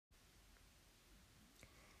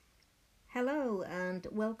Hello and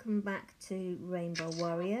welcome back to Rainbow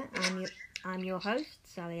Warrior. I'm your host,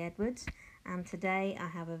 Sally Edwards, and today I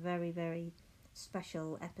have a very, very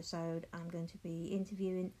special episode. I'm going to be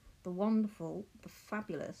interviewing the wonderful, the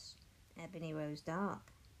fabulous Ebony Rose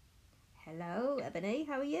Dark. Hello, Ebony,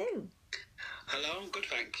 how are you? Hello, I'm good,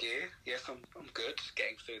 thank you. Yes, I'm good.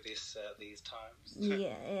 Getting through these times.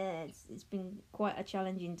 Yeah, it's been quite a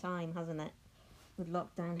challenging time, hasn't it? With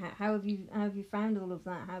lockdown, how have you found all of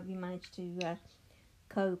that? How have you managed to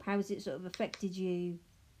cope? How has it sort of affected you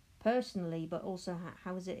personally, but also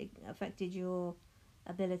how has it affected your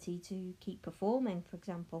ability to keep performing, for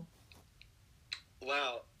example?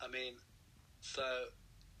 Well, so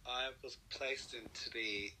I was placed into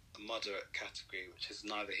the moderate category, which is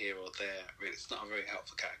neither here or there. Really, it's not a very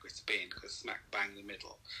helpful category to be in because it's smack bang in the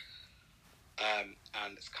middle,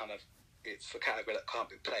 and it's a category that can't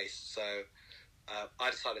be placed. So I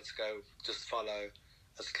decided to just follow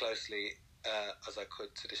as closely as I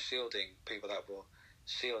could to the shielding people that were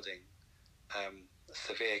shielding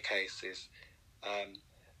severe cases.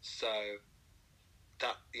 So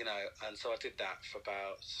that, and so I did that for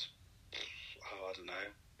about, I don't know,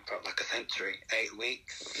 about like a century, 8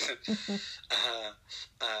 weeks. I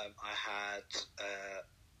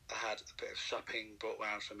had a bit of shopping brought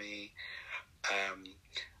round for me.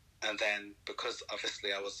 And then, because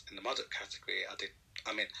obviously I was in the moderate category, I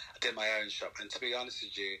did my own shop. And to be honest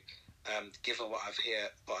with you, given what I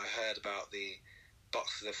heard about the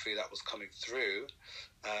boxes of food that was coming through,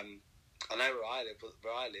 I know where I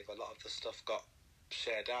live, a lot of the stuff got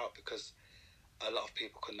shared out because a lot of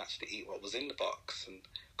people couldn't actually eat what was in the box, and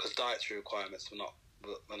because dietary requirements were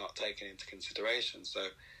not taken into consideration. So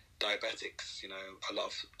diabetics,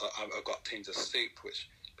 I've got tins of soup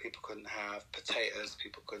which people couldn't have, potatoes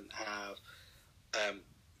people couldn't have. I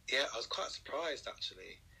was quite surprised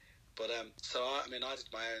actually. But so I did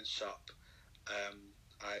my own shop.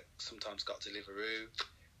 I sometimes got Deliveroo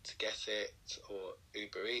to get it, or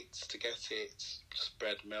Uber Eats to get it, just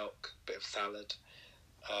bread, milk, bit of salad.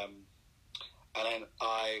 And then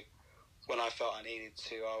when I felt I needed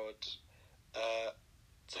to, I would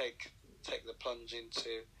take the plunge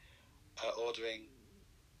into ordering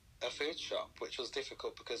a food shop, which was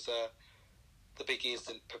difficult because the biggies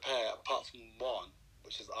didn't prepare, apart from one,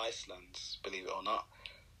 which is Iceland, believe it or not.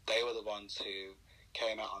 They were the ones who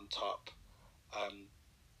came out on top.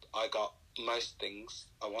 I got most things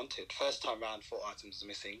I wanted. First time round, 4 items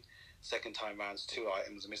missing. Second time round, 2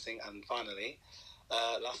 items missing. And finally,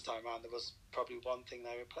 last time round, there was probably one thing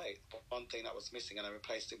that was missing, and I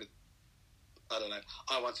replaced it with, I don't know,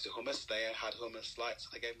 I wanted hummus. They had hummus light, so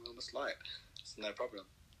I gave them hummus light. It's no problem.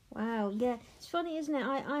 Wow, yeah. It's funny, isn't it?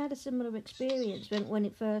 I had a similar experience when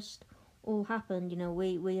it first all happened.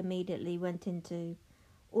 We immediately went into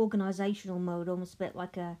organisational mode, almost a bit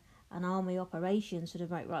like an army operation, sort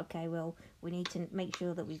of right, okay, well, we need to make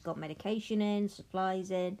sure that we've got medication in,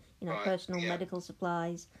 supplies in, Right, personal yeah. medical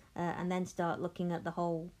supplies, and then start looking at the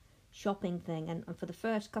whole shopping thing. And for the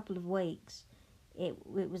first couple of weeks, it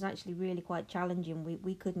was actually really quite challenging.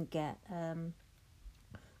 We couldn't get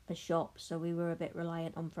a shop, so we were a bit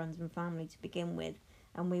reliant on friends and family to begin with,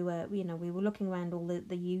 and we were looking around all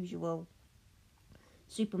the usual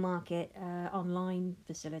supermarket online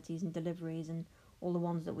facilities and deliveries, and all the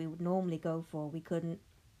ones that we would normally go for. We couldn't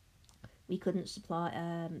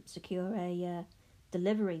secure a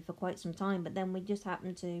delivery for quite some time, but then we just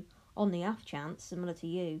happened to, on the off chance, similar to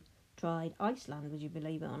you, tried Iceland, would you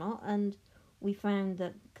believe it or not, and we found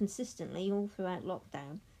that consistently all throughout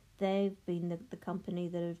lockdown they've been the company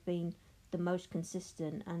that have been the most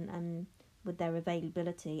consistent and with their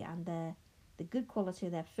availability and the good quality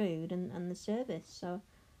of their food and the service. So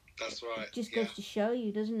That's right. it just goes to show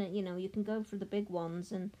you, doesn't it? You can go for the big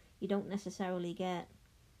ones and you don't necessarily get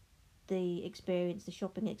the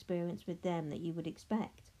shopping experience with them that you would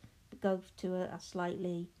expect. But go to a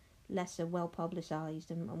slightly lesser, well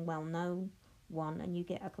publicised and well known one, and you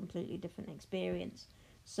get a completely different experience.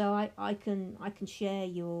 So I can share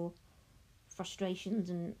your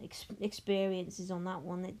frustrations and experiences on that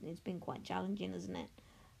one. It's been quite challenging, isn't it?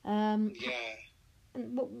 Yeah.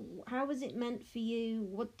 And how has it meant for you?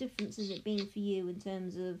 What difference has it been for you in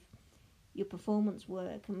terms of your performance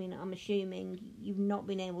work? I'm assuming you've not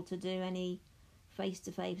been able to do any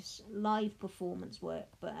face-to-face live performance work,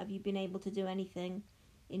 but have you been able to do anything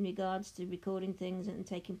in regards to recording things and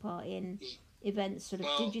taking part in events sort of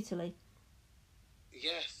digitally?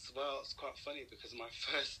 Yes, well, it's quite funny because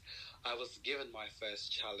I was given my first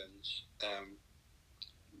challenge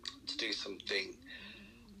to do something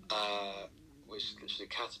which literally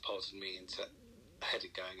catapulted me into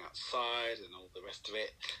headed going outside and all the rest of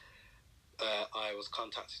it. I was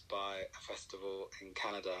contacted by a festival in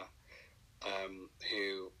Canada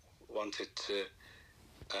who wanted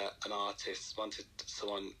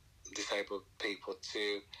someone, disabled people,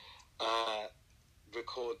 to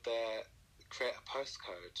create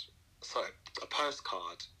a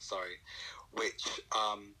postcard, which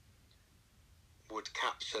would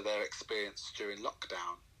capture their experience during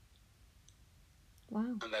lockdown.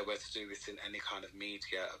 Wow. And they were to do this in any kind of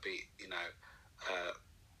media, be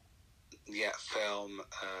film,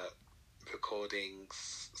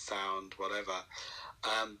 recordings, sound, whatever,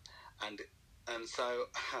 and so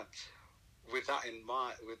with that in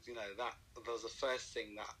mind, that was the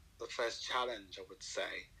first challenge, I would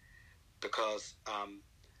say, because I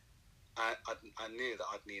knew that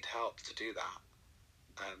I'd need help to do that.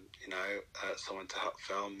 Someone to help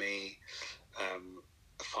film me,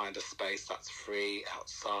 find a space that's free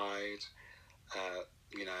outside,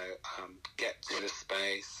 get to the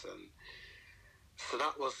space, and so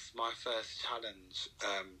that was my first challenge,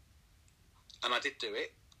 and I did do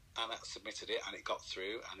it, and I submitted it, and it got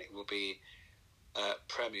through, and it will be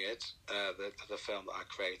premiered. The film that I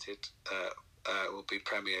created will be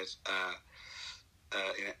premiered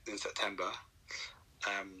in September,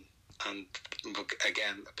 and will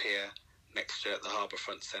again appear next year at the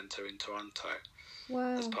Harbourfront Centre in Toronto.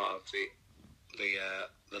 Wow. As part of the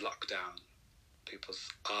lockdown, people's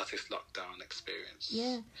artist lockdown experience.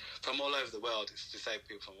 Yeah. From all over the world. It's disabled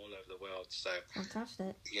people from all over the world. So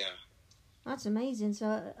fantastic. Yeah. That's amazing.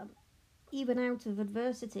 So even out of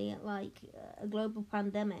adversity, like a global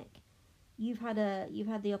pandemic, you've had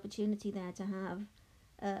the opportunity there to have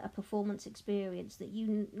a performance experience that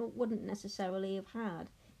you wouldn't necessarily have had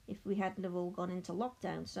if we hadn't have all gone into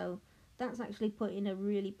lockdown. So that's actually putting a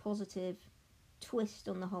really positive twist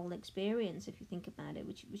on the whole experience, if you think about it,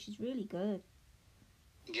 which is really good.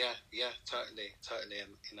 Yeah, totally,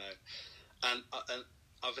 and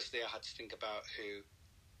obviously I had to think about who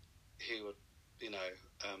would,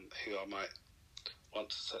 who I might want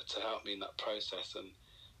to help me in that process, and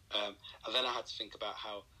then I had to think about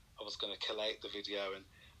how I was going to collate the video,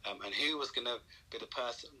 and who was going to be the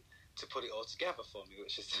person to put it all together for me,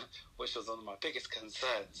 which was one of my biggest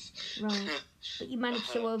concerns. Right, but you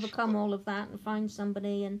managed to overcome all of that and find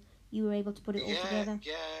somebody, and you were able to put it all together.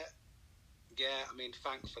 Yeah. I mean,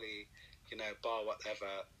 thankfully, bar whatever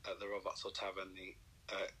at the Robotsall Tavern, the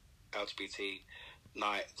LGBT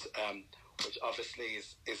night, which obviously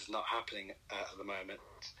is not happening at the moment.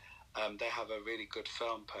 They have a really good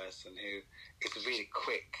film person who is really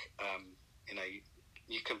quick.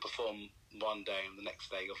 You can perform one day and the next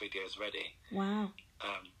day your video is ready. Wow.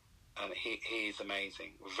 And he's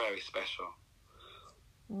amazing, very special.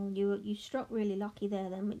 Well, you struck really lucky there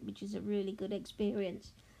then, which is a really good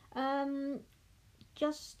experience.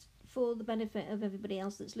 Just for the benefit of everybody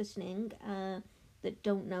else that's listening, that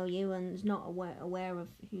don't know you and is not aware of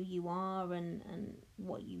who you are and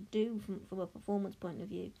what you do from a performance point of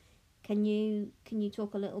view, can you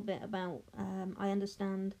talk a little bit about? I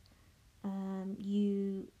understand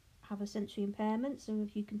you have a sensory impairment, so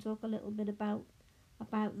if you can talk a little bit about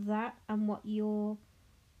that and what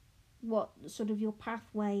sort of your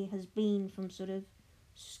pathway has been from sort of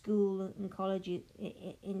school and college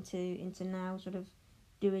into now sort of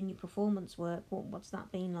doing your performance work. What's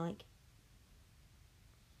that been like?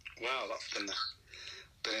 Wow, that's been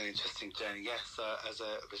an interesting journey. Yes, as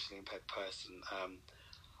a visually impaired person,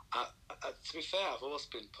 to be fair, I've always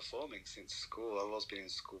been performing since school. I've always been in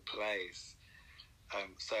school plays.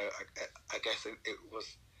 So I guess it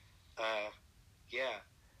was, yeah.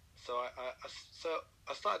 So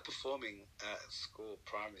I started performing at school,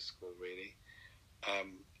 primary school, really,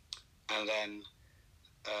 and then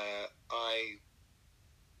I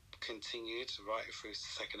continued right through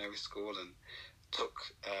secondary school and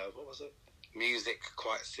took music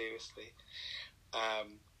quite seriously,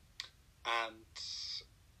 and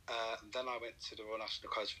then I went to the Royal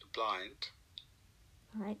National College for the Blind,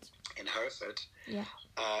 right, in Hereford. Yeah.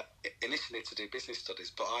 Initially to do business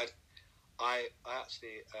studies, but I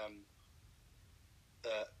actually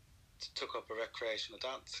took up a recreational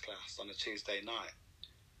dance class on a Tuesday night,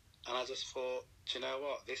 and I just thought, do you know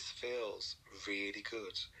what? This feels really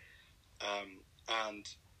good, and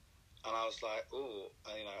I was like, oh,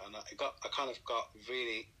 and I kind of got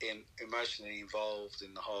really emotionally involved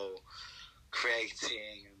in the whole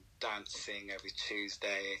creating and dancing every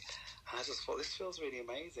Tuesday, and I just thought, this feels really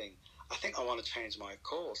amazing. I think I want to change my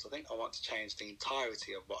course. I think I want to change the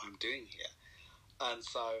entirety of what I'm doing here. And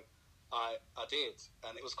so I did,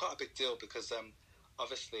 and it was quite a big deal because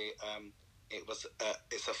obviously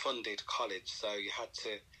it's a funded college, so you had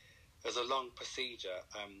to. There's a long procedure,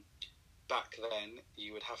 back then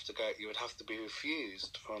you would have to be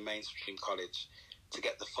refused from a mainstream college to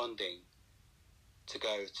get the funding to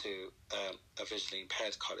go to a visually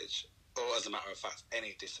impaired college, or as a matter of fact,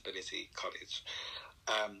 any disability college.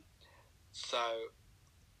 So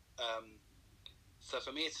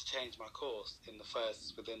for me to change my course within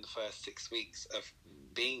the first 6 weeks of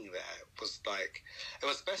being there was like, it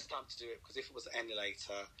was the best time to do it, because if it was any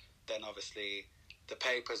later, then obviously the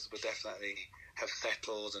papers would definitely have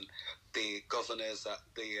settled, and the governors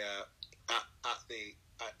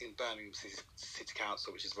in Birmingham City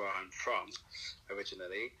Council, which is where I'm from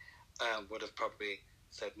originally, would have probably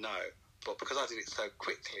said no. But because I did it so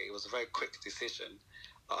quickly, it was a very quick decision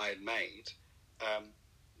that I had made,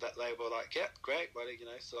 that they were like, "Yep, great. Well,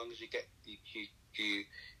 so long as you get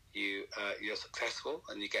you're successful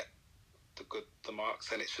and you get the marks,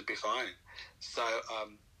 then it should be fine." So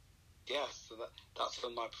so that's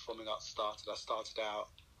when my performing arts started. I started out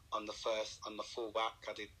on the full whack.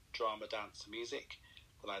 I did drama, dance, music.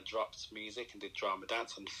 Then I dropped music and did drama,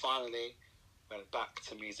 dance, and finally went back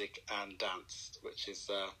to music and dance, which is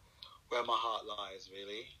where my heart lies,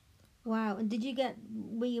 really. Wow! And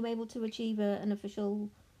were you able to achieve an official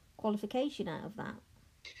qualification out of that?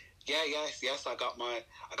 Yes. I got my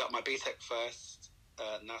BTEC first,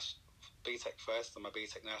 BTEC first, and my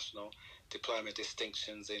BTEC National Diploma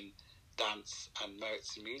distinctions in dance and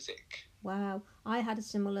merits in music. Wow! I had a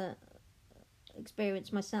similar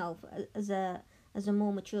experience myself as a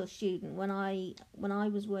more mature student when I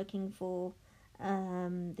was working for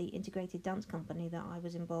the integrated dance company that I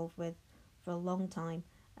was involved with for a long time.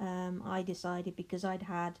 I decided, because I'd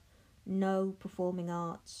had no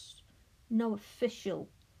official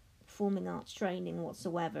performing arts training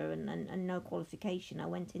whatsoever, and no qualification. I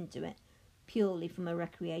went into it purely from a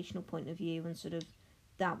recreational point of view, and sort of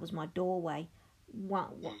that was my doorway.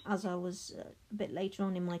 As I was a bit later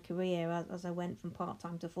on in my career, as I went from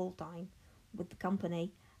part-time to full-time with the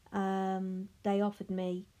company, they offered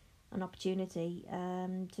me an opportunity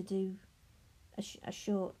to do a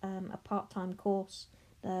short, a part-time course,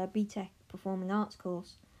 the BTEC Performing Arts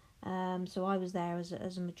course. So I was there as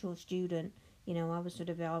a mature student. I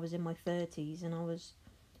was in my 30s, and I was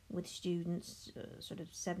with students sort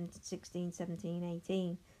of 16, 17,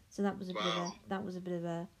 18. So that was a bit of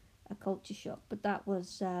a culture shock. But that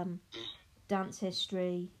was dance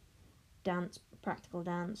history, practical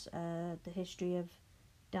dance, the history of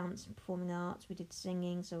dance and performing arts. We did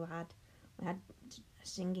singing, so we had a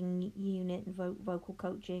singing unit and vocal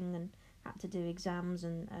coaching, and had to do exams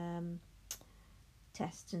and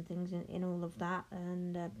tests and things in all of that,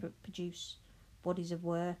 and produce bodies of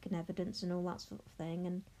work and evidence and all that sort of thing.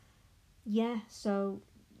 And so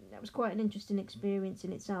that was quite an interesting experience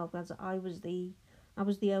in itself, as I was the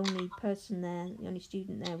only person there, the only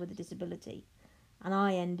student there with a disability. And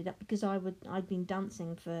I ended up, because I'd been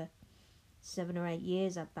dancing for 7 or 8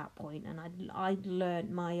 years at that point, and I'd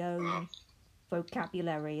learnt my own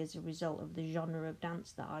vocabulary as a result of the genre of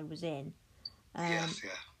dance that I was in.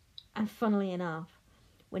 And funnily enough,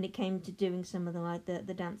 when it came to doing some of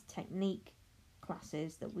the dance technique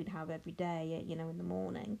classes that we'd have every day, in the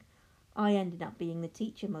morning, I ended up being the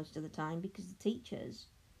teacher most of the time, because the teachers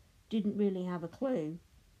didn't really have a clue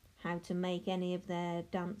how to make any of their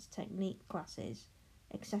dance technique classes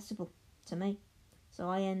accessible to me. So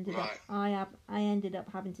I ended up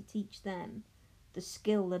having to teach them the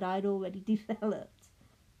skill that I'd already developed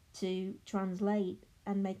to translate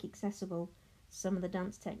and make accessible some of the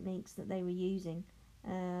dance techniques that they were using,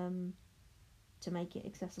 to make it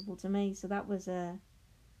accessible to me. So that was a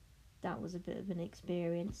bit of an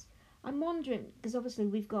experience. I'm wondering, because obviously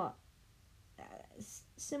we've got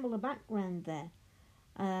similar background there,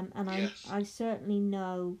 and I certainly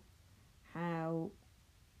know how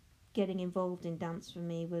getting involved in dance for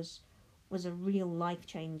me was a real life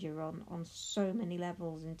changer on so many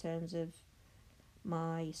levels, in terms of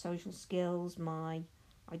my social skills, my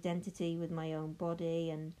identity with my own body,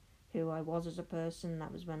 and who I was as a person.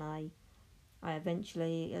 That was when I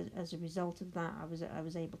eventually, as a result of that, I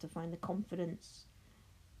was able to find the confidence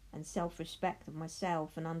and self-respect of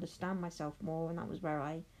myself and understand myself more, and that was where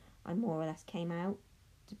I more or less came out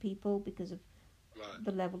to people, because of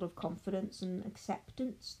the level of confidence and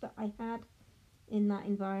acceptance that I had in that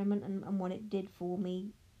environment, and what it did for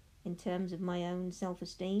me in terms of my own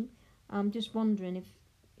self-esteem. I'm just wondering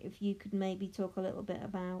if you could maybe talk a little bit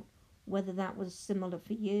about whether that was similar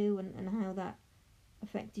for you, and how that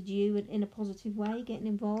affected you in a positive way, getting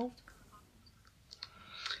involved.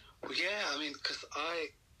 Well, yeah, I mean, because I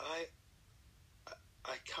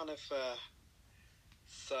kind of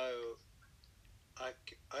so I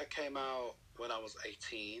came out when I was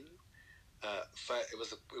 18,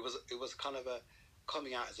 it was kind of a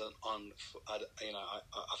coming out as an on. I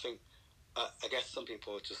think I guess some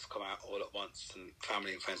people just come out all at once, and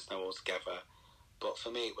family and friends know all together. But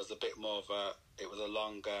for me, it was a bit more of a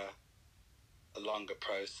longer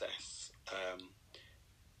process.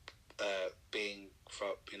 Being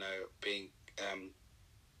from being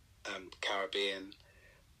Caribbean,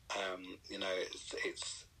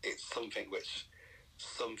 it's something which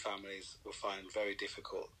some families will find very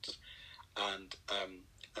difficult, and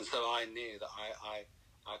so I knew that I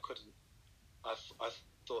couldn't. I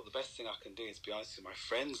thought the best thing I can do is be honest with my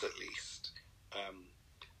friends at least,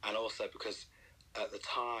 and also because at the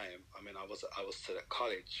time, I mean, I was still at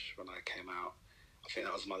college when I came out. I think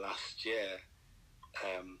that was my last year.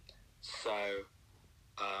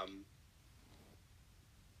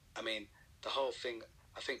 I mean, the whole thing.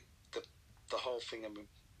 I think the whole thing of me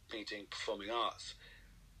doing performing arts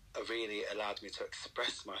really allowed me to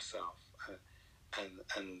express myself and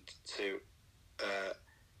to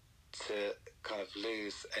kind of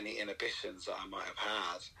lose any inhibitions that I might have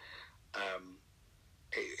had.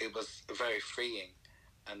 It was very freeing,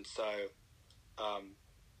 and so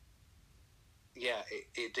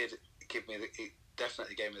it did give me it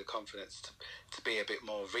definitely gave me the confidence to be a bit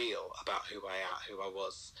more real about who I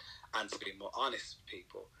was, and to be more honest with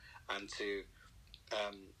people, and to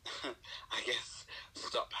I guess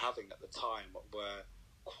stop having at the time what were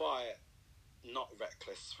quite not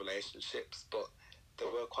reckless relationships, but they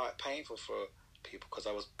were quite painful for people because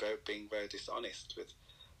I was being very dishonest with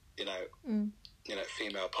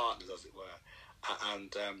female partners, as it were,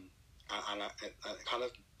 and I kind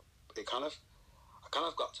of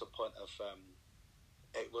got to a point of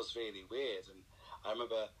it was really weird, and I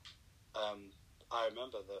remember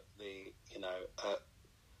that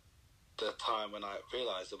the time when I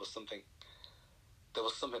realised there was something that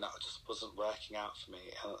just wasn't working out for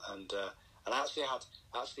me, and I actually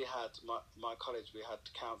had my college, we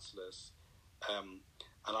had counsellors, and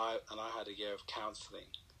I had a year of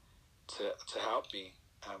counselling to help me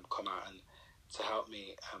come out and to help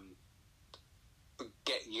me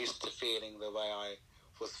get used to feeling the way I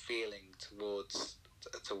was feeling towards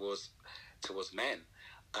men,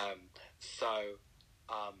 and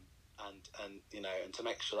to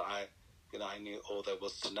make sure that I knew all there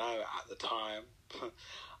was to know at the time. But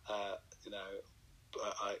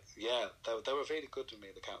they were really good with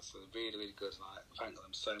me, the counsellors, really, really good, and I thank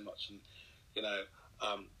them so much. And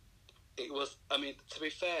it was, I mean, to be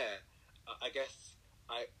fair, I guess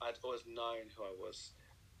I'd always known who I was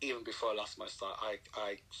even before I lost my sight.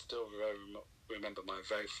 I still remember my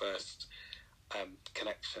very first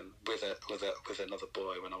connection with another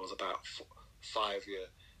boy when I was about 5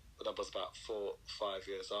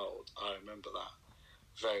 years old. I remember that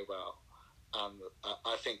very well.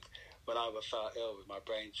 I think when I fell ill with my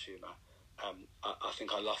brain tumour, I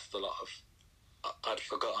think I lost a lot of. I'd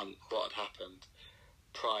forgotten what had happened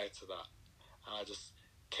prior to that, and I just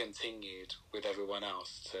continued with everyone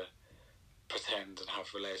else to pretend and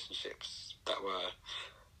have relationships where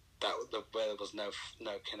there was no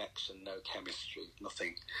connection, no chemistry,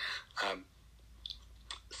 nothing.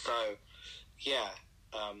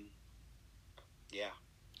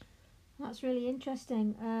 That's really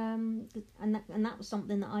interesting, and that was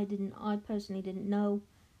something that I personally didn't know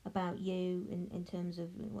about you in terms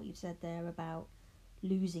of what you've said there about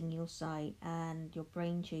losing your sight and your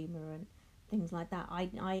brain tumour and things like that.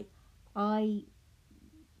 I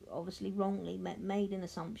obviously wrongly made an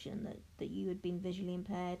assumption that you had been visually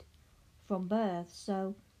impaired from birth,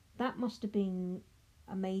 so that must have been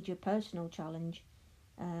a major personal challenge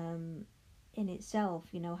in itself,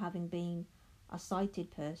 having been a sighted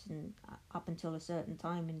person up until a certain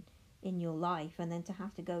time in your life, and then to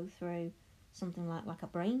have to go through something like a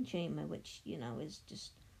brain tumour, which is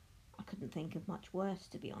just, I couldn't think of much worse,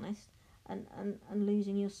 to be honest, and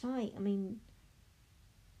losing your sight. I mean,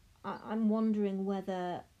 I'm wondering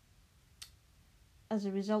whether, as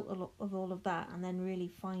a result of all of that, and then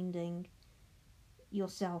really finding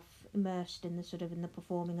yourself immersed in the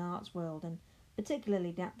performing arts world, and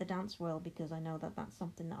particularly the dance world, because I know that that's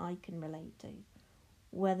something that I can relate to,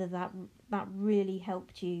 whether that really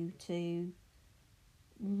helped you to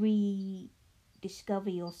rediscover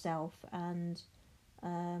yourself and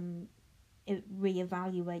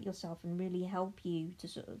reevaluate yourself, and really help you to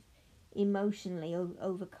sort of emotionally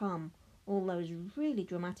overcome all those really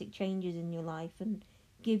dramatic changes in your life, and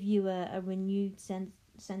give you a renewed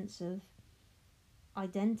sense of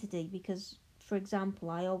identity. Because, for example,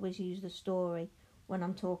 I always use the story when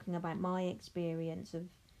I'm talking about my experience of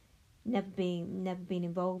never been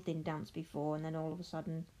involved in dance before, and then all of a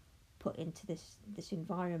sudden put into this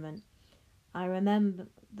environment. I remember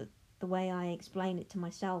the way I explain it to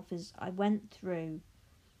myself is I went through,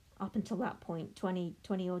 up until that point, 20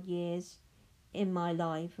 odd years in my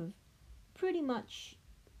life of pretty much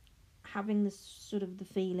having this sort of the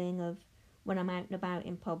feeling of when I'm out and about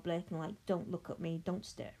in public and like, don't look at me, don't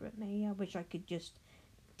stare at me. I wish I could just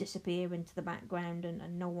disappear into the background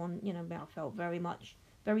and no one, I felt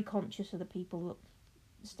very conscious of the people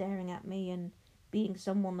staring at me and being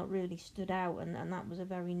someone that really stood out, and that was a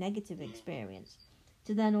very negative experience.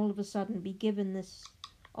 To then all of a sudden be given this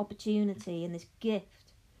opportunity and this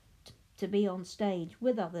gift to be on stage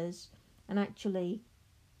with others, and actually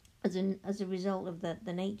as a result of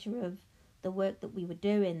the nature of the work that we were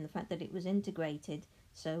doing, the fact that it was integrated,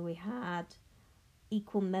 so we had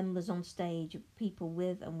equal members on stage, people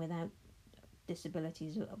with and without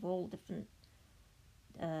disabilities of all different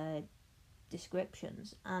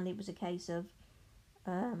descriptions, and it was a case of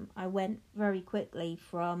I went very quickly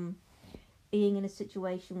from being in a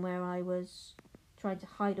situation where I was trying to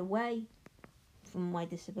hide away from my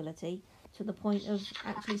disability to the point of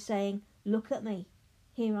actually saying, look at me,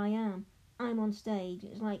 here I am, I'm on stage.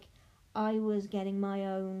 It's like I was getting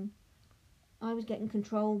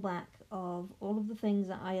control back of all of the things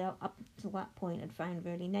that I up to that point had found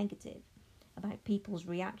really negative about people's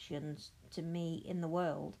reactions to me in the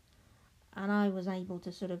world, and I was able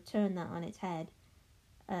to sort of turn that on its head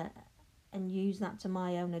and use that to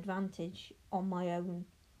my own advantage on my own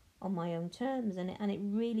terms, and it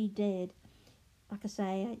really did, like I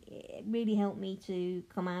say, it really helped me to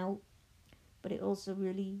come out, but it also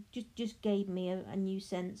really just gave me a new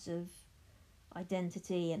sense of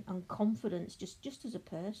identity and confidence just as a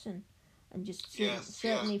person, and just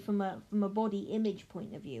certainly from a body image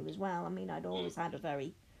point of view as well. I mean, I'd always had a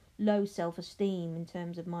very low self-esteem in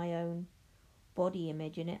terms of my own body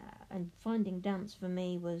image, and finding dance for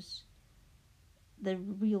me was the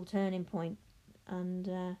real turning point, and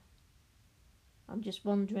I'm just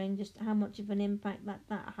wondering just how much of an impact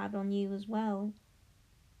that had on you as well.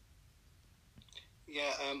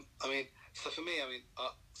 Yeah, I mean, so for me,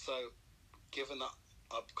 so given that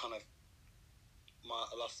I've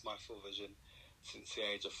I lost my full vision since the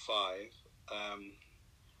age of 5,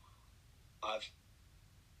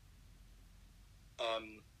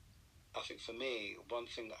 I think for me, one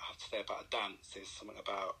thing that I have to say about a dance is something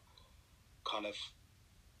about kind of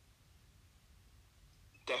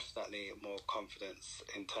definitely more confidence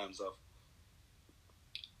in terms of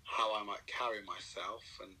how I might carry myself,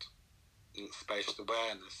 and spatial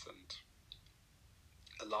awareness and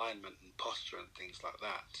alignment and posture and things like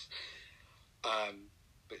that,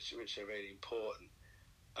 which are really important.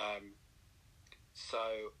 So,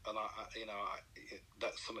 and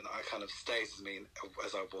that's something that I kind of stays with me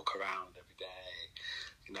as I walk around every day.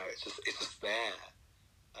 It's just there,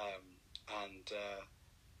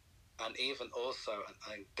 and even also,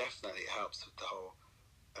 and definitely it helps with the whole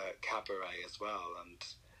cabaret as well, and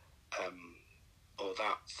all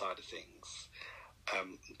that side of things.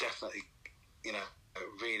 Definitely,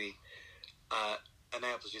 really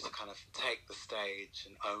enables you to kind of take the stage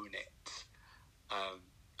and own it,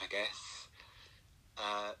 I guess.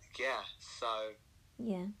 So...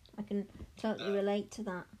 Yeah, I can totally relate to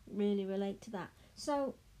that, really relate to that.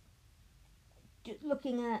 So,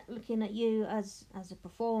 looking at you as a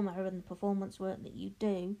performer and the performance work that you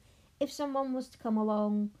do, if someone was to come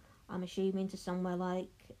along, I'm assuming to somewhere like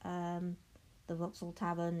the Vauxhall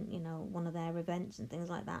Tavern, one of their events and things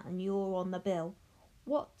like that, and you're on the bill,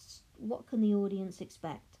 what can the audience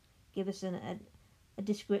expect? Give us a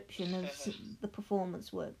description of the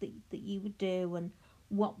performance work that you would do, and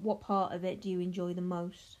what part of it do you enjoy the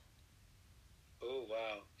most? Oh,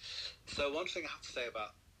 wow. So one thing I have to say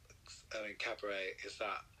about cabaret is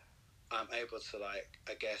that I'm able to,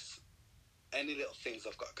 I guess, any little things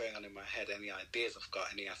I've got going on in my head, any ideas I've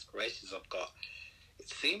got, any aspirations I've got, it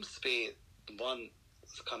seems to be one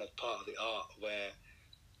kind of part of the art where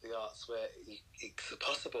it's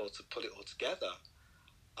possible to put it all together.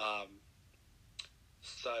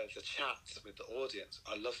 So the chat with the audience,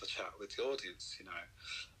 I love the chat with the audience,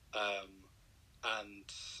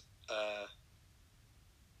 and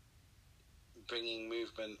bringing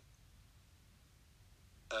movement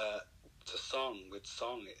to song with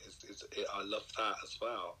song I love that as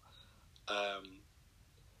well,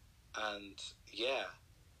 and yeah.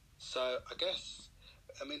 So I guess,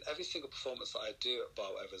 every single performance that I do at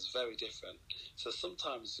Bar Whatever is very different. So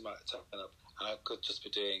sometimes you might turn up and I could just be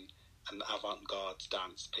doing an avant-garde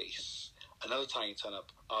dance piece. Another time you turn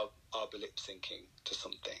up, I'll be lip-syncing to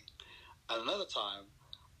something. And another time,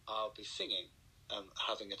 I'll be singing and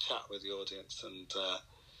having a chat with the audience and,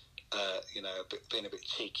 being a bit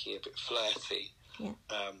cheeky, a bit flirty. Yeah.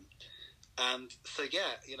 And so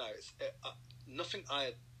yeah, it's nothing.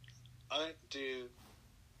 I don't do.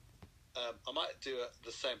 I might do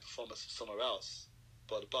the same performance somewhere else,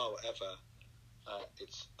 but at the bar, whatever,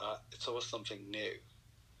 it's always something new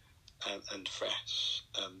and fresh,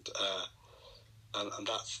 and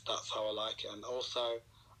that's how I like it. And also,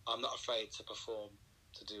 I'm not afraid to perform,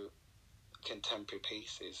 to do contemporary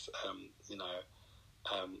pieces.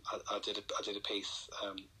 I did a piece.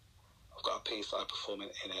 I've got a piece that I perform in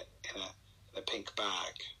a pink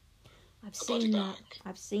bag. I've seen that.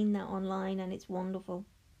 I've seen that online, and it's wonderful.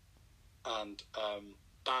 And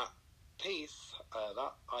that piece,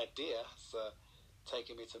 that idea, has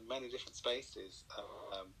taken me to many different spaces,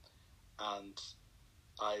 and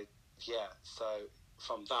so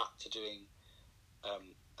from that to doing,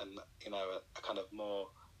 a kind of more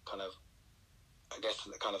kind of, I guess,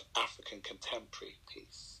 a kind of African contemporary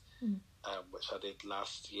piece, which I did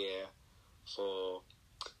last year for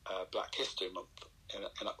Black History Month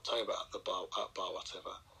in October at the bar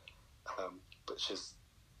whatever, which is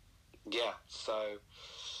so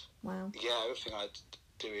everything I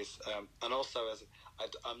do is and also as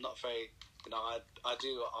I'm not very, I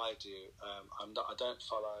do what I do. I don't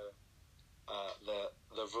follow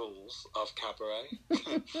the rules of cabaret.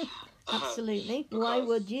 Absolutely. Why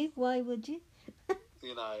would you?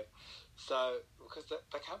 So because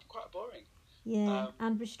they can be quite boring. Yeah,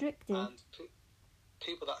 and restrictive. And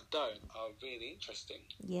people that don't are really interesting.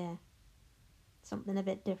 Yeah, something a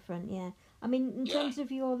bit different. Yeah, I mean, in terms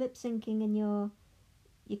of your lip syncing and your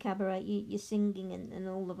cabaret, your singing and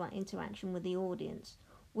all of that interaction with the audience,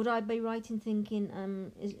 would I be right in thinking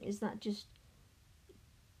is that just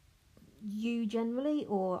you generally,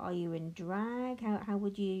 or are you in drag? How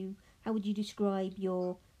would you describe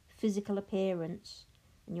your physical appearance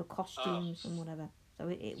and your costumes and whatever? So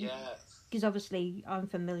because obviously I'm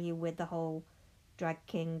familiar with the whole drag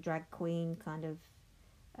king, drag queen kind of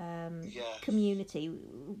community.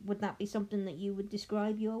 Would that be something that you would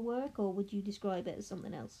describe your work, or would you describe it as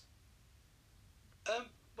something else?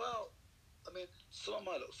 Well, I mean, some of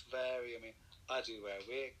my looks vary. I mean, I do wear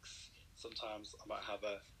wigs. Sometimes I might have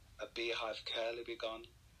a beehive curly wig on,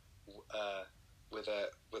 with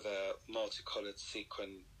a multicoloured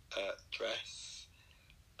sequin dress,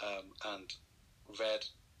 and red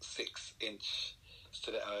 6-inch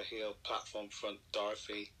stiletto heel platform front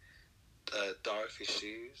Dorothy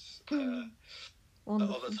shoes.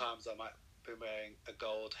 Other times I might be wearing a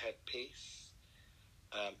gold headpiece,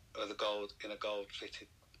 with a gold fitted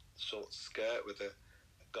short skirt with a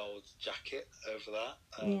gold jacket over that.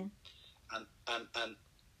 And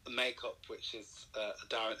makeup, which is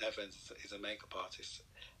Darren Evans is a makeup artist,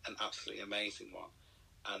 an absolutely amazing one,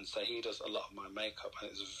 and so he does a lot of my makeup, and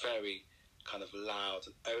it's very kind of loud,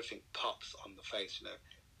 and everything pops on the face,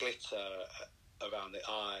 glitter around the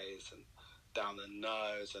eyes and down the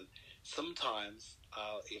nose, and sometimes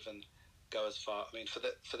I'll even go as far. I mean, for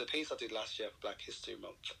the piece I did last year for Black History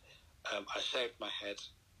Month, I shaved my head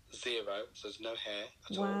 0, so there's no hair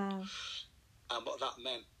at all. And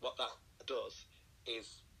what that does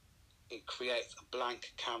is it creates a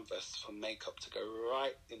blank canvas for makeup to go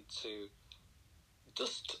right into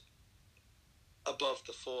just above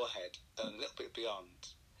the forehead and a little bit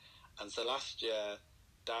beyond. And so last year,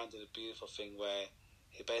 Dan did a beautiful thing where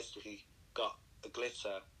he basically got the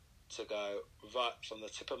glitter to go right from the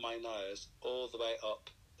tip of my nose all the way up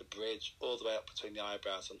the bridge, all the way up between the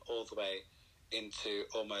eyebrows, and all the way into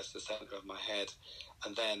almost the centre of my head.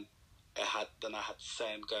 And then I had the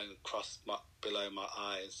same going across below my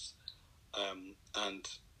eyes. And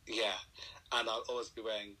I'll always be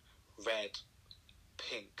wearing red,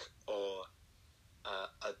 pink, or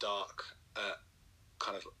a dark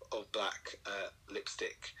kind of or black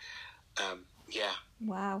lipstick.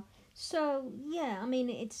 Wow. So I mean,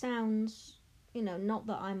 it sounds, not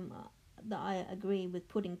that I agree with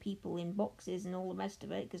putting people in boxes and all the rest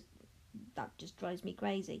of it, because that just drives me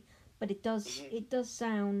crazy. But it does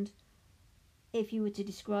sound, if you were to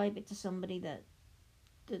describe it to somebody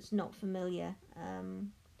that's not familiar,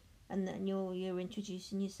 and then you're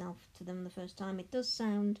introducing yourself to them the first time, it does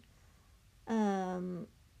sound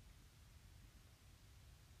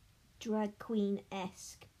drag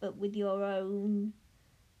queen-esque, but with your own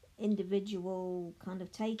individual kind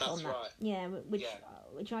of take on that. Right. Yeah,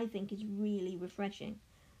 which I think is really refreshing.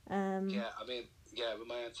 I mean, with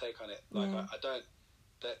my own take on it, like I don't.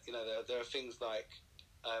 There are things like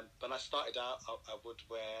when I started out, I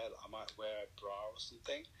might wear a bra or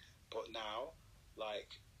something, but now,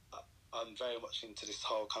 like, I'm very much into this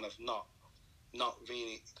whole kind of not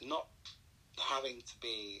having to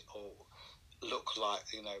be or look like,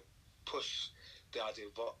 push the idea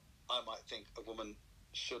of what I might think a woman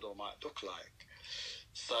should or might look like.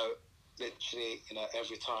 So literally,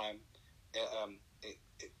 every time,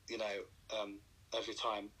 every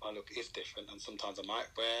time I look is different, and sometimes I might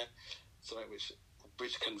wear something which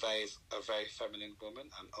conveys a very feminine woman,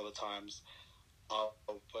 and other times I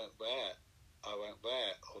won't wear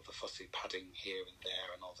all the fussy padding here and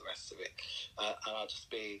there and all the rest of it, and I'll just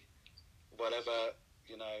be whatever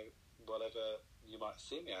you might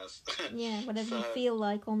see me as. Yeah, whatever you feel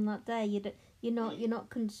like on that day. You're not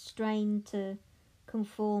constrained to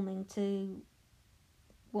conforming to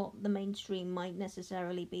what the mainstream might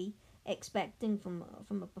necessarily be expecting from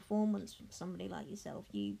a performance from somebody like yourself.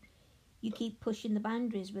 You keep pushing the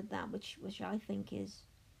boundaries with that, which I think is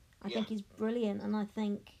brilliant, and I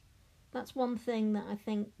think that's one thing that I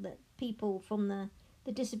think that people from the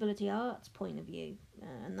disability arts point of view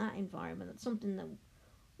and that environment, that's something that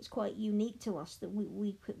is quite unique to us, that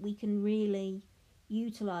we can really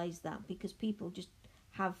utilise that, because people just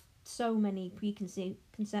have so many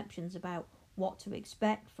preconceptions about what to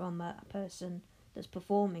expect from a person that's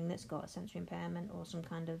performing that's got a sensory impairment or some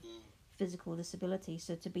kind of physical disability.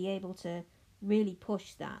 So to be able to really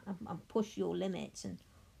push that and push your limits and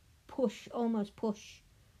push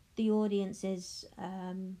the audience's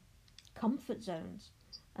comfort zones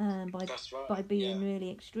by being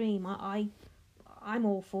really extreme. I'm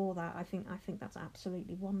all for that. I think that's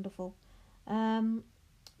absolutely wonderful.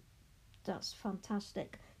 That's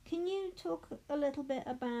fantastic. Can you talk a little bit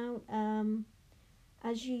about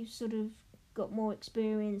as you sort of got more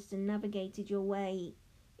experienced and navigated your way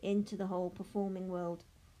into the whole performing world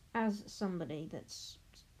as somebody that's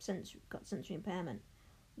got sensory impairment,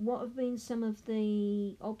 what have been some of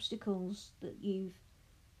the obstacles that you've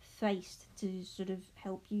faced to sort of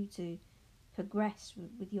help you to progress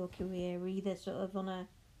with your career, either sort of on a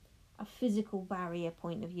physical barrier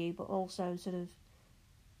point of view, but also sort of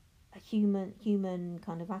a human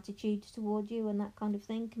kind of attitude toward you and that kind of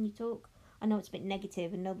thing? Can you talk? I know it's a bit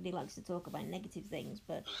negative and nobody likes to talk about negative things,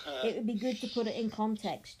 but it would be good to put it in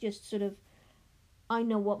context. Just sort of, I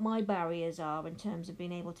know what my barriers are in terms of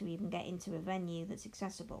being able to even get into a venue that's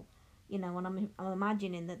accessible, and I'm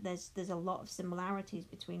imagining that there's a lot of similarities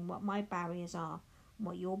between what my barriers are and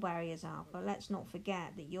what your barriers are. But let's not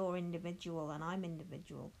forget that you're individual and I'm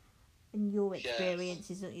individual, and your experience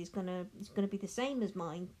is gonna be the same as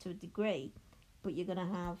mine to a degree, but you're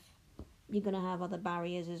gonna have other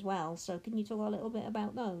barriers as well. So can you talk a little bit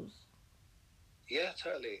about those? Yeah,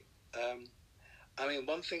 totally.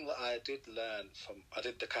 One thing that I did learn I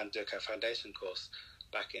did the Kandurko Foundation course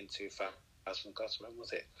back in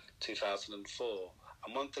 2004.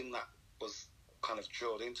 And one thing that was kind of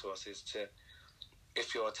drilled into us is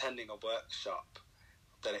if you're attending a workshop,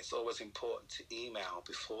 then it's always important to email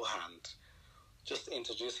beforehand, just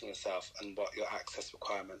introducing yourself and what your access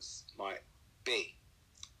requirements might be.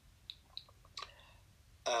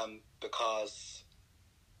 Because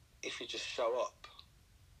if you just show up,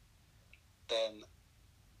 then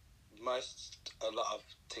a lot of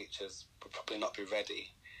teachers would probably not be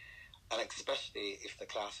ready, and especially if the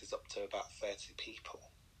class is up to about 30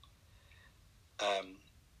 people.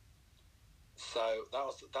 So that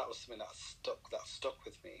was something that stuck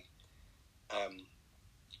with me,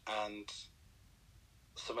 and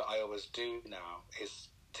something I always do now is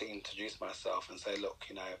to introduce myself and say, look,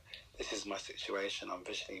 this is my situation. I'm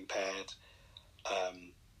visually impaired. I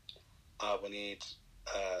will need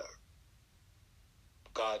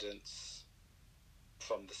guidance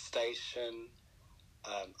from the station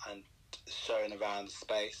and showing around the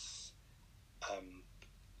space,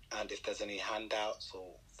 and if there's any handouts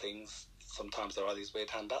or things. Sometimes there are these weird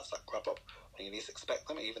handouts that crop up when you least expect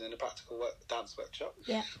them, even in a practical dance workshop.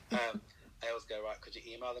 Yeah. I always go, right, could you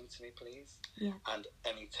email them to me, please? Yeah. And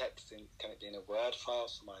any texting, can it be in a Word file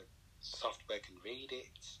so my software can read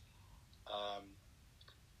it?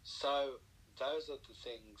 So those are the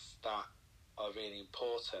things that are really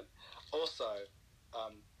important. Also,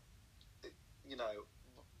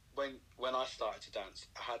 when I started to dance,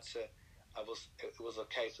 it was a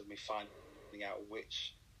case of me finding out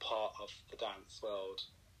which part of the dance world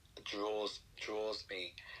draws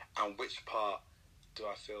me, and which part do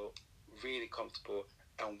I feel really comfortable,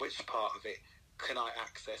 and which part of it can I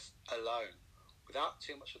access alone without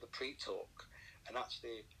too much of the pre-talk. And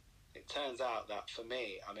actually, it turns out that for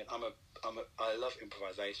me, I love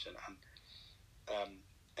improvisation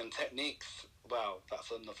and techniques. Well, that's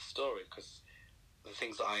another story, because the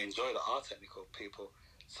things that I enjoy that are technical,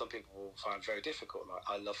 some people will find very difficult. Like,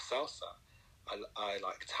 I love salsa, I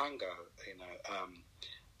like tango,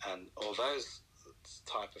 and all those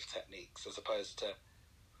type of techniques, as opposed to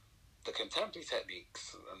the contemporary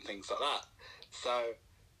techniques and things like that. So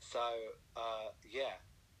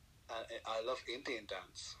I love Indian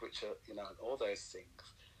dance, which are, you know, and all those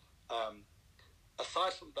things.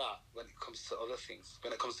 Aside from that, when it comes to other things,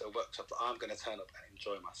 when it comes to a workshop that I'm going to turn up and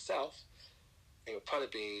enjoy myself, it would probably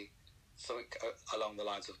be something along the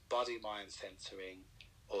lines of body mind centering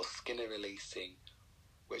or skinner releasing,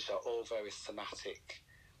 which are all very somatic,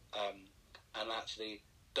 and actually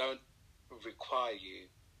don't require you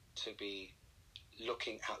to be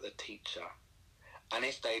looking at the teacher. And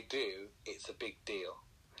if they do, it's a big deal.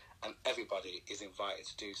 And everybody is invited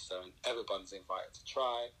to do so, and everyone's invited to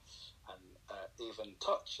try, and even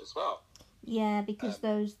touch as well. Yeah, because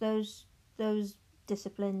those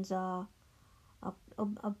disciplines are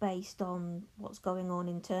based on what's going on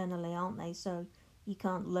internally, aren't they? So you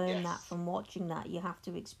can't learn that from watching that. You have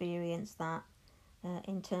to experience that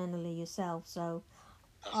internally yourself. So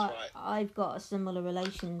That's right. I've got a similar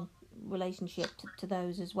relationship to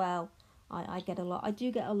those as well. I get a lot. I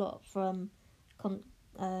do get a lot from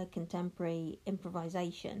contemporary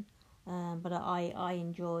improvisation, but I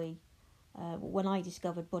enjoy. When I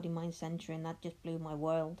discovered body mind centering, that just blew my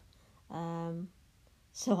world.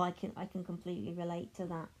 So I can completely relate to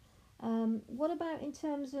that. What about in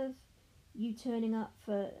terms of you turning up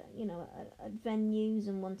for, you know, at venues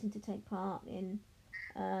and wanting to take part in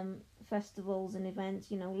festivals and events?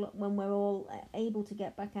 You know, when we're all able to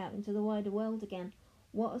get back out into the wider world again,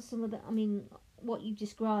 what are some of the? I mean, what you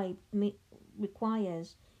described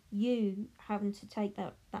requires you having to take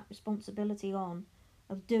that responsibility on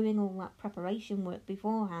of doing all that preparation work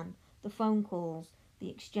beforehand, the phone calls, the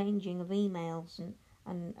exchanging of emails,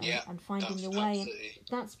 and finding your way.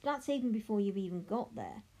 That's even before you've even got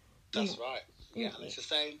there. That's right. Yeah, and it's the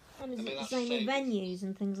same. And is it the same with venues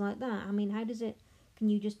and things like that? I mean, how does it? Can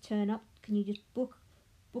you just turn up? Can you just book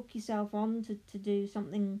yourself on to do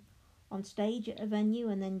something on stage at a venue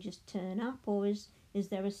and then just turn up, or is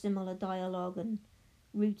there a similar dialogue and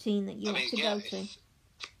routine that you have to go to?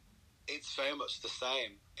 It's very much the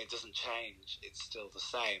same. It doesn't change. It's still the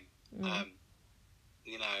same.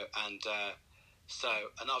 You know, and so,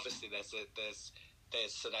 and obviously there's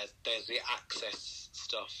the access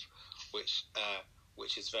stuff,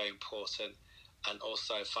 which is very important, and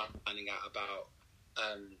also finding out about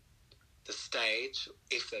the stage,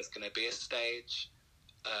 if there's going to be a stage.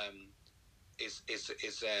 Is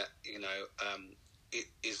there, you know,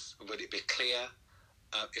 would it be clear?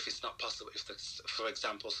 If it's not possible, for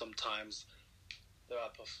example, sometimes there are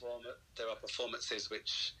performances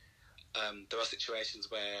which there are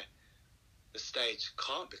situations where the stage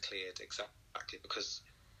can't be cleared exactly because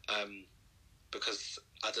I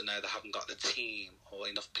don't know, they haven't got the team or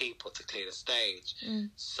enough people to clear the stage.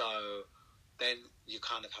 So then you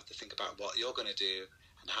kind of have to think about what you're going to do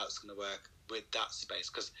and how it's going to work with that space,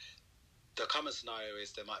 because the common scenario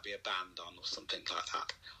is there might be a band on or something like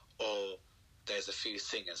that, or there's a few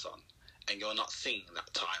singers on, and you're not singing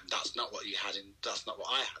that time. That's not what I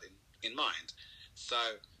had in mind. So,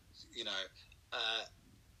 you know,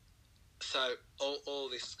 so all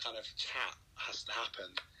this kind of chat has to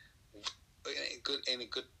happen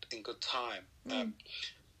in good time. And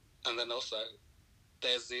then also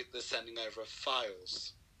there's the sending over of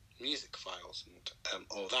files, music files, and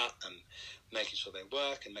all that, and making sure they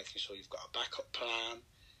work, and making sure you've got a backup plan.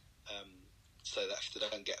 So that if they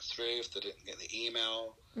don't get through, if they didn't get the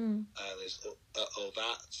email, there's all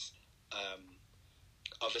that.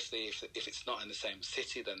 Obviously, if it's not in the same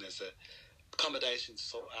city, then there's a accommodation to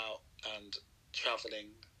sort out, and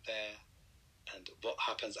travelling there, and what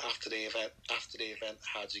happens after the event. After the event,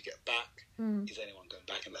 how do you get back? Is anyone going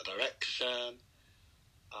back in that direction?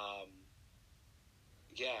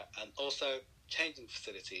 Yeah, and also changing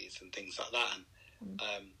facilities and things like that.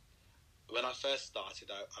 And when I first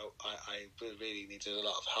started, I really needed a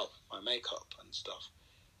lot of help with my makeup and stuff.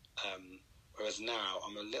 Whereas now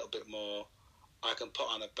I'm a little bit more, I can put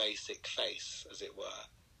on a basic face, as it were.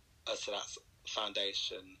 So that's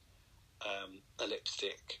foundation, a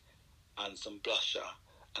lipstick, and some blusher,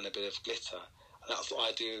 and a bit of glitter. And that's what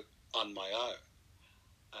I do on my own.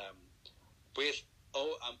 But I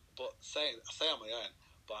say on my own,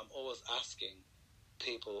 but I'm always asking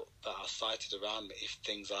people that are sighted around me if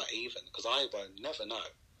things are even, because I won't never know.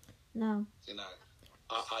 No. You know,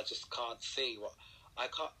 I just can't see what I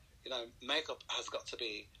can't. You know, makeup has got to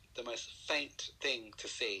be the most faint thing to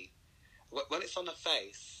see. When it's on the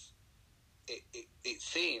face, it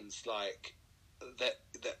seems like that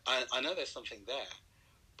I know there's something there,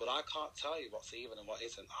 but I can't tell you what's even and what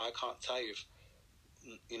isn't. I can't tell you if,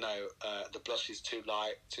 you know, the blush is too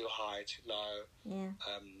light, too high, too low. Yeah.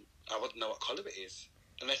 I wouldn't know what colour it is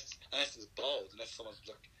unless it's bold, unless someone's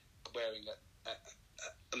wearing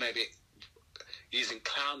maybe using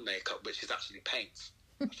clown makeup, which is actually paint.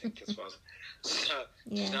 I think as well. So,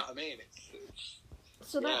 do you know what I mean?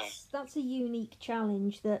 So that's a unique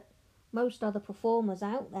challenge that most other performers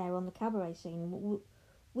out there on the cabaret scene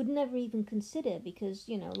would never even consider, because,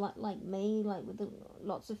 you know, like me, like with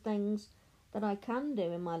lots of things that I can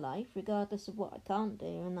do in my life, regardless of what I can't do,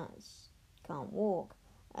 and that's can't walk.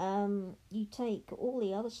 You take all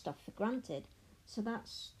the other stuff for granted, so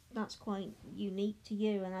that's quite unique to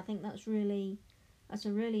you, and I think that's a really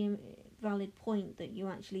valid point that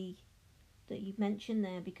you've mentioned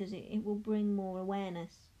there, because it will bring more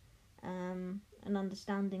awareness and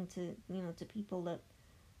understanding to people that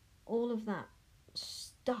all of that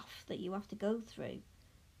stuff that you have to go through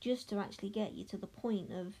just to actually get you to the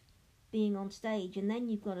point of being on stage, and then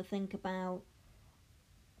you've got to think about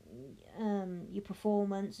your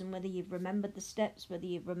performance and whether you've remembered the steps, whether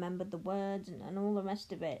you've remembered the words, and all the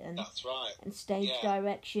rest of it, and that's right, and stage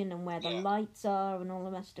direction and where the lights are and all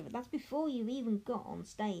the rest of it. That's before you've even got on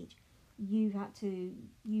stage. You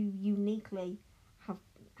uniquely have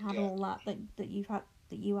had all that you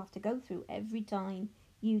have to go through every time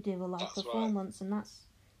you do a live performance, and that's,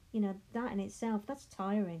 that in itself, that's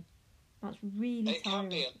tiring. That's really tiring. It can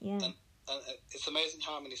be, and it's amazing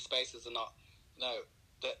how many spaces are not.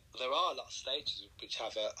 There are a lot of stages which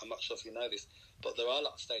have I'm not sure if you know this, but there are a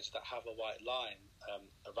lot of stages that have a white line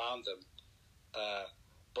around them.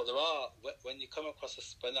 But there are, when I come across a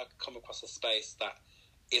space that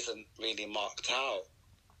isn't really marked out,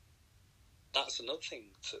 that's another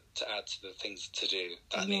thing to add to the things to do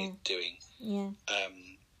that need doing. Yeah.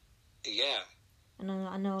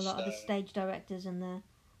 I know a lot of the stage directors and the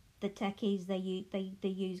techies, they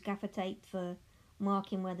use gaffer tape for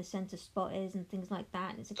marking where the centre spot is and things like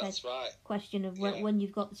that. And it's a question of when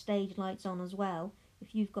you've got the stage lights on as well,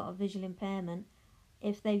 if you've got a visual impairment,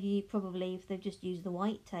 if they've just used the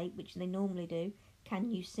white tape, which they normally do,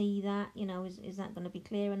 can you see that? Is that going to be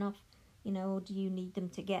clear enough? Or do you need them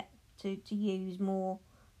to get to use more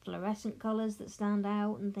fluorescent colours that stand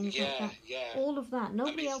out and things like that? All of that.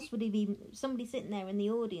 Nobody else would even, somebody sitting there in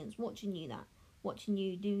the audience watching you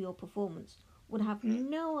do your performance, would have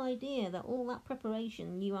no idea that all that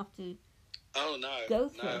preparation you have to go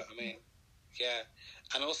through. No,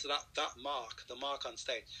 and also that mark, the mark on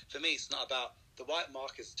stage, for me, it's not about, the white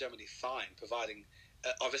mark is generally fine, providing,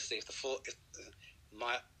 obviously,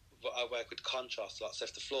 I work with contrast a lot, so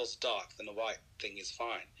if the floor's dark, then the white thing is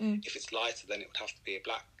fine. If it's lighter, then it would have to be a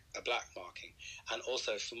black marking. And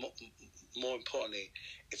also, more importantly,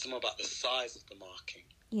 it's more about the size of the marking.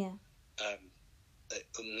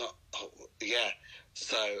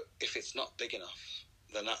 So if it's not big enough,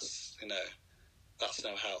 then that's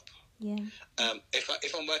no help.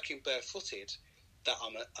 If I'm working barefooted, that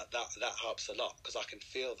helps a lot, because I can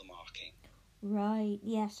feel the marking. Right.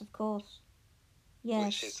 Yes. Of course.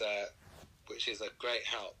 Yes. Which is a great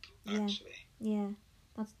help, actually. Yeah.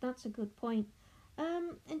 That's a good point.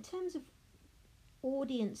 In terms of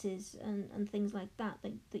audiences and things like that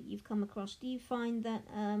you've come across, do you find that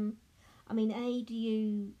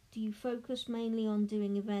do you focus mainly on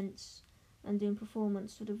doing events and doing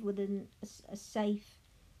performance sort of within a safe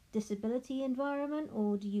disability environment,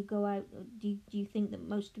 or do you go out? Do you think that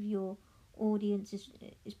most of your audience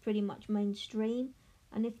is pretty much mainstream?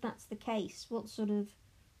 And if that's the case, what sort of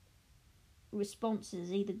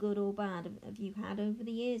responses, either good or bad, have you had over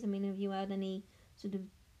the years? Have you had any sort of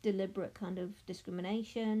deliberate kind of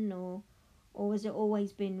discrimination, or has it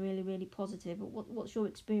always been really, really positive? What's your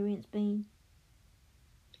experience been?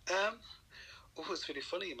 It's really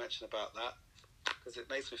funny you mention about that, because it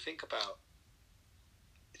makes me think about.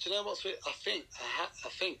 Do you know what's really, I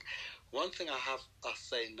think one thing I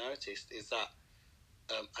noticed is that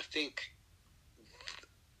I think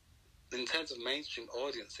in terms of mainstream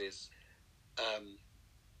audiences,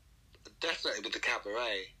 definitely with the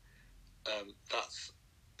cabaret, that's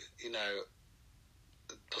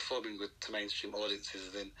performing to mainstream audiences,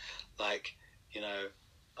 and then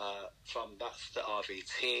from that's the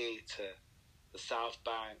RVT to the South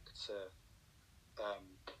Bank to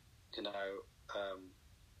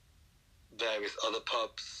various other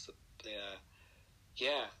pubs. There's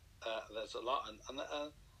a lot, and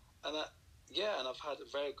I've had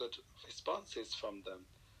very good responses from them,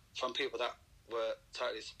 from people that were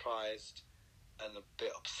totally surprised and a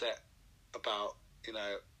bit upset about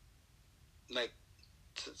that,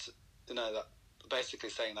 basically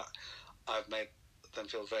saying that I've made them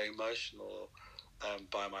feel very emotional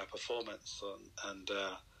by my performance, and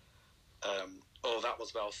that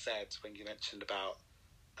was well said when you mentioned about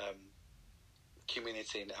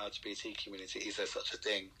community and the LGBT community. Is there such a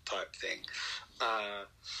thing? Type thing.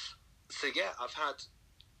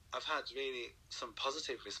 I've had really some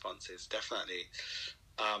positive responses, definitely.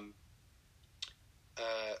 Um,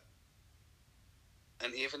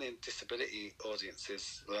 and even in disability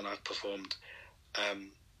audiences when I've performed,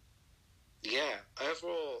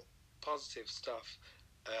 overall positive stuff.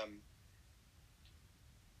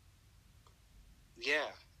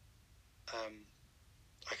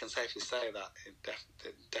 I can safely say that it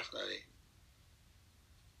definitely.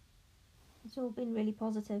 It's all been really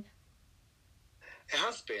positive. It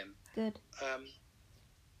has been. Good. I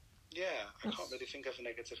can't really think of a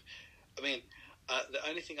negative. I mean, the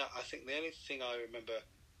only thing I remember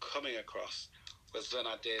coming across was when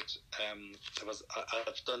I did.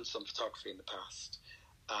 I've done some photography in the past,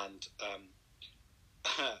 and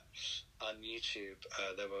on YouTube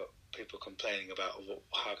there were people complaining about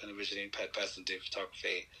how can a visually impaired person do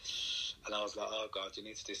photography, and I was like, oh god, you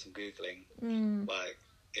need to do some googling. Like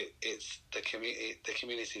it's the community. The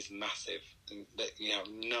community is massive, and you have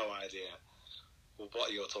no idea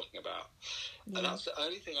what you're talking about. Yeah. And that's the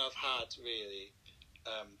only thing I've had really.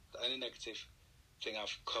 The only negative thing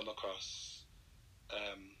I've come across.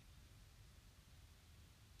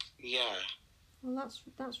 Well,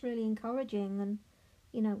 that's really encouraging, and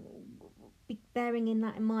bearing in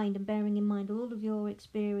mind all of your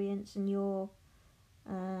experience and your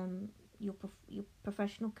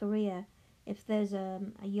professional career. If there's a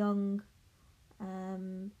young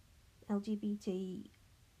LGBT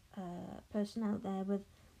person out there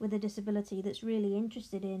with a disability that's really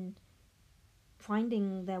interested in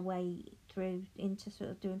finding their way through into sort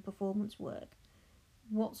of doing performance work,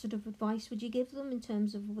 what sort of advice would you give them in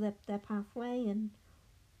terms of their pathway? And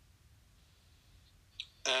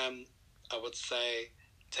I would say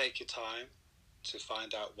take your time to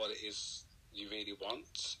find out what it is you really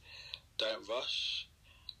want. Don't rush,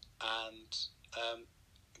 and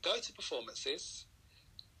go to performances.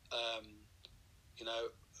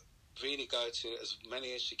 Really go to as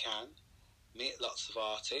many as you can. Meet lots of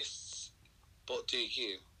artists, but do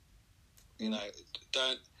you.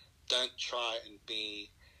 Don't try and be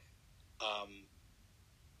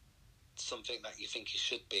something that you think you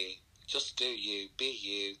should be. Just do you, be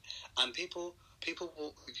you, and people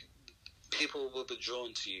will be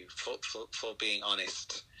drawn to you for being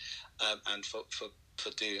honest, and for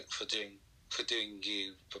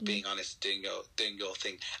being honest, doing your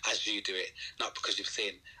thing as you do it, not because you've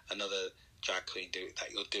seen another drag queen do it,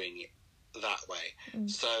 that you're doing it that way.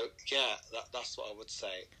 So that's what I would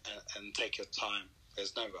say, and take your time.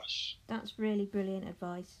 There's no rush. That's really brilliant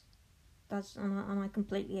advice. And I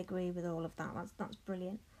completely agree with all of that. That's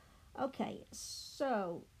brilliant. Okay,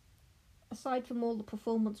 so aside from all the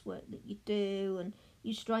performance work that you do, and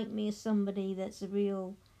you strike me as somebody that's a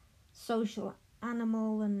real social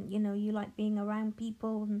animal, and you like being around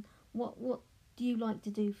people, and what do you like to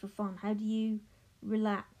do for fun? How do you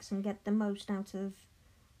relax and get the most out of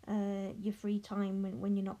your free time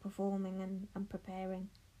when you're not performing and preparing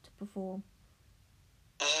to perform?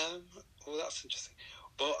 Well, that's interesting.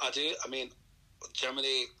 Well,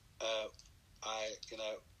 generally,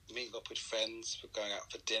 I meeting up with friends, we're going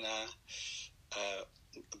out for dinner.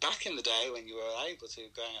 Back in the day when you were able to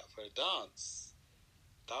going out for a dance,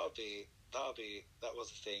 that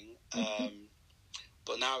was a thing.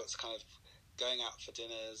 But now it's kind of going out for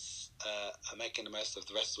dinners, and making the most of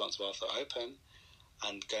the restaurants while they're open,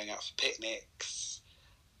 and going out for picnics,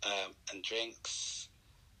 and drinks,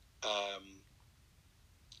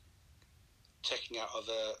 checking out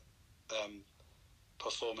other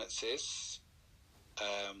performances.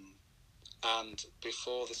 And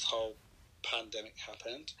before this whole pandemic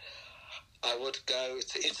happened, I would go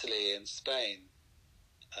to Italy and Spain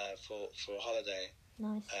for a holiday.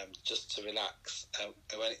 Nice. Just to relax.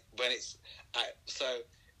 When it's so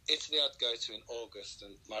Italy, I'd go to in August,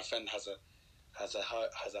 and my friend has a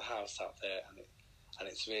house out there, and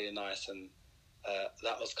it's really nice, and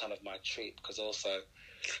that was kind of my treat, because also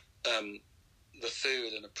the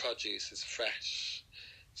food and the produce is fresh,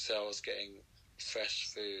 so I was getting fresh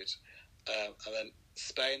food. And then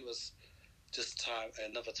Spain was just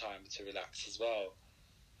another time to relax as well,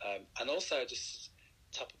 and also just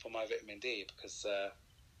top up on my vitamin D, because I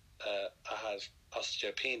have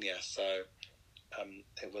osteopenia, so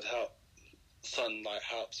it would help. Sunlight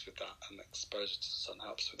helps with that, and exposure to the sun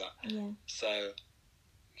helps with that. Yeah. So,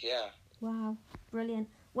 yeah. Wow, brilliant.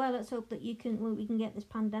 Well, let's hope that we can get this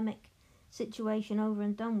pandemic situation over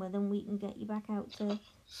and done with, and we can get you back out to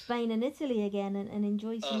Spain and Italy again, and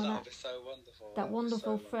enjoy some of that. Be so wonderful. That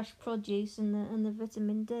wonderful fresh produce and the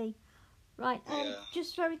vitamin D. Right.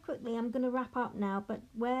 Just very quickly, I'm going to wrap up now. But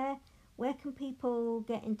where can people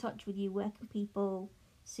get in touch with you? Where can people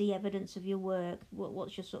see evidence of your work?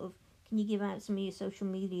 What's your sort of? Can you give out some of your social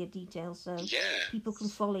media details so people can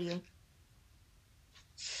follow you?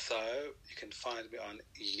 So you can find me on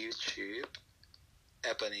YouTube,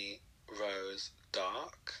 Ebony Rose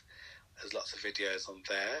Dark. There's lots of videos on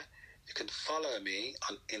there. You can follow me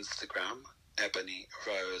on Instagram, Ebony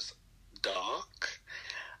Rose Dark,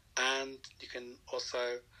 and you can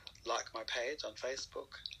also like my page on Facebook,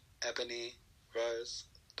 Ebony Rose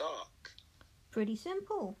Dark. Pretty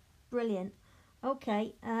simple. Brilliant.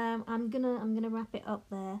 Okay, I'm gonna wrap it up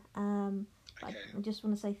there. Okay. I just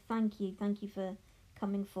want to say thank you for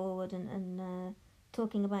coming forward and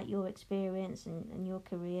talking about your experience and your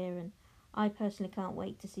career. And I personally can't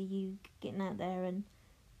wait to see you getting out there and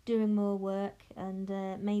doing more work, and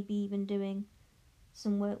maybe even doing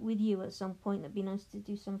some work with you at some point. That'd be nice to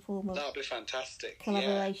do some form of That would be fantastic.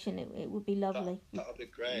 collaboration. Yeah. It would be lovely. That would be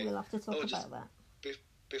great. We'll have to talk about that.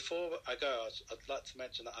 Before I go, I'd like to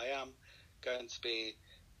mention that I am going to be,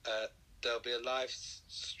 there'll be a live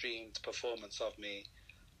streamed performance of me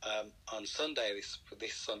on Sunday,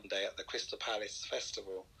 this Sunday at the Crystal Palace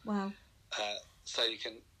Festival. Wow. So I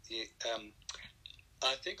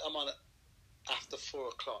think I'm on after 4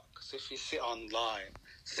 o'clock. So if you sit on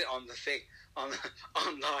the thing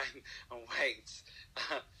online and wait,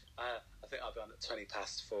 I think I'll be on at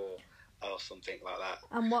 4:20 or something like that.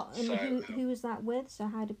 And who is that with? So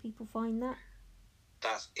how do people find that?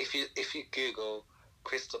 That's if you Google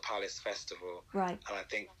Crystal Palace Festival, right? And I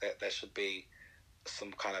think that there should be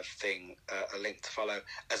some kind of thing, a link to follow.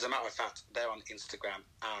 As a matter of fact, they're on Instagram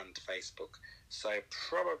and Facebook, so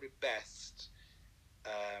probably best,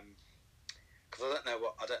 because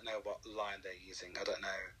I don't know what line they're using. I don't know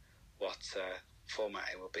what format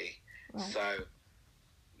it will be. Right. So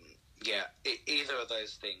yeah, either of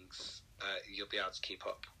those things, you'll be able to keep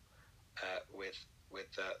up with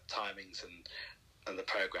the timings and the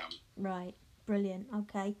program. Right, brilliant.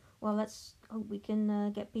 Okay, well, let's hope we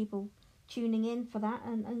can get people tuning in for that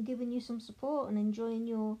and giving you some support and enjoying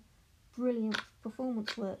your brilliant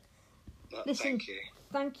performance work. Listen,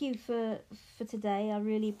 thank you for today. I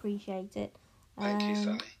really appreciate it. Thank you,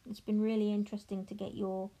 Sally. It's been really interesting to get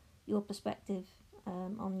your perspective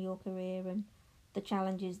on your career and the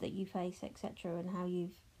challenges that you face, etc., and how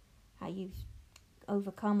you've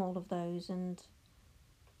overcome all of those and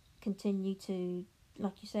continue to,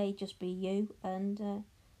 like you say, just be you and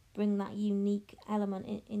bring that unique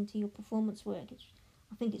element into your performance work.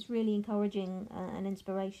 I think it's really encouraging and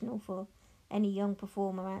inspirational for any young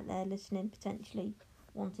performer out there listening, potentially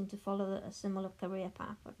wanting to follow a similar career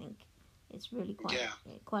path. I think it's really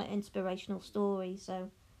quite an inspirational story.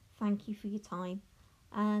 So thank you for your time,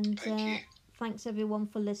 and thanks everyone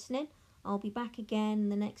for listening. I'll be back again in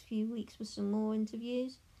the next few weeks with some more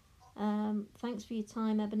interviews. Thanks for your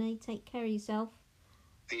time, Ebony. Take care of yourself.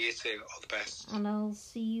 And you too. All the best. And I'll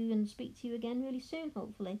see you and speak to you again really soon,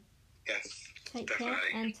 hopefully. Yes, Take definitely.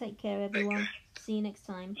 care, and take care, everyone. Take care. See you next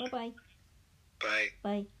time. Bye-bye. Bye.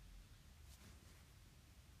 Bye.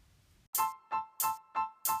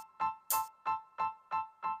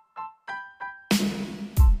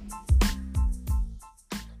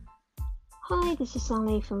 Hi, this is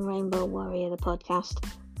Sally from Rainbow Warrior, the podcast.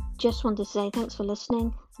 Just wanted to say thanks for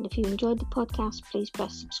listening, and if you enjoyed the podcast, please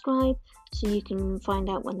press subscribe so you can find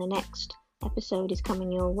out when the next episode is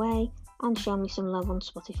coming your way, and show me some love on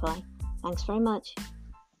Spotify. Thanks very much.